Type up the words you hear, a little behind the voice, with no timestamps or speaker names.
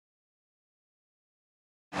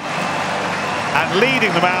and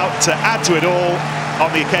leading them out to add to it all on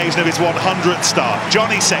the occasion of his 100th start,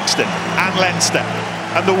 Johnny Sexton and Leinster.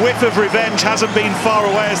 And the whiff of revenge hasn't been far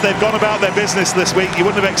away as they've gone about their business this week. You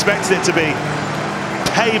wouldn't have expected it to be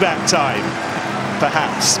payback time,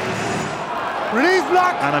 perhaps. Release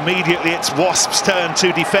block! And immediately it's Wasps' turn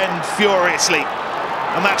to defend furiously.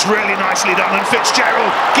 And that's really nicely done. And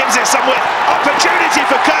Fitzgerald gives it some width. Opportunity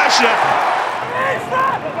for Kirshner.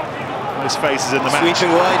 Most faces in the match.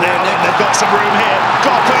 Sweeping wide now there, they've got some room here.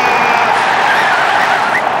 Gopper!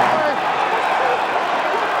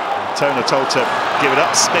 Toner told to give it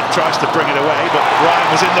up. Smith tries to bring it away, but Ryan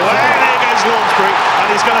was in the way. And here goes Lansbury, and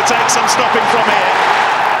he's going to take some stopping from here.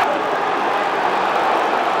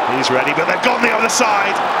 He's ready, but they've gone the other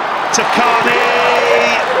side. To Carney.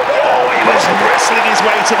 Oh, he was wrestling his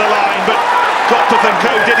way to the line, but Gopper and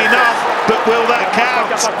Co did enough. But will that count?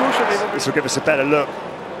 This will give us a better look.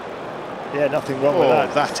 Yeah, nothing wrong with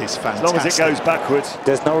that. That is fantastic. As long as it goes backwards.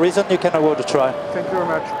 There's no reason you can award a try. Thank you very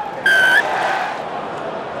much.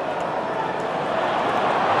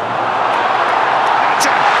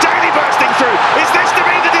 Daly bursting through. Is this to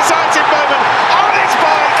be the decisive moment? On his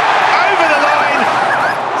bike, over the line.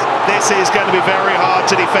 This is going to be very hard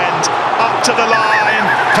to defend. Up to the line,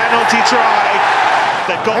 penalty try.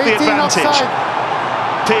 They've got the advantage.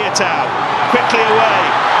 Piatow quickly away.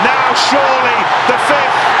 Now surely the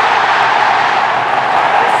fifth.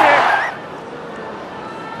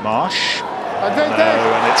 Marsh. No,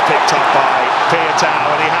 and it's picked up by Piatow,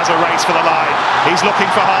 and he has a race for the line. He's looking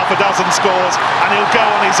for half a dozen scores, and he'll go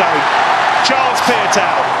on his own. Charles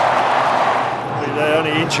Piatow. They're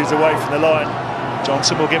only inches away from the line.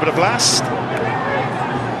 Johnson will give it a blast.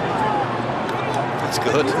 That's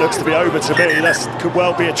good. It looks to be over to me. That could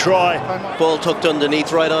well be a try. Ball tucked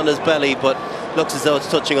underneath, right on his belly, but looks as though it's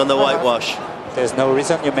touching on the whitewash. There's no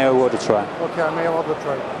reason you may award a try. Okay, I may award a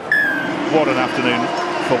try. What an afternoon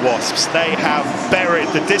for Wasps. They have buried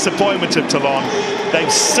the disappointment of Toulon. They've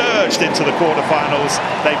surged into the quarterfinals.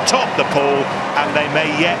 They've topped the pool, and they may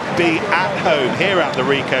yet be at home here at the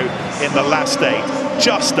Ricoh in the last eight.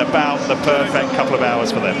 Just about the perfect couple of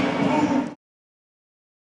hours for them.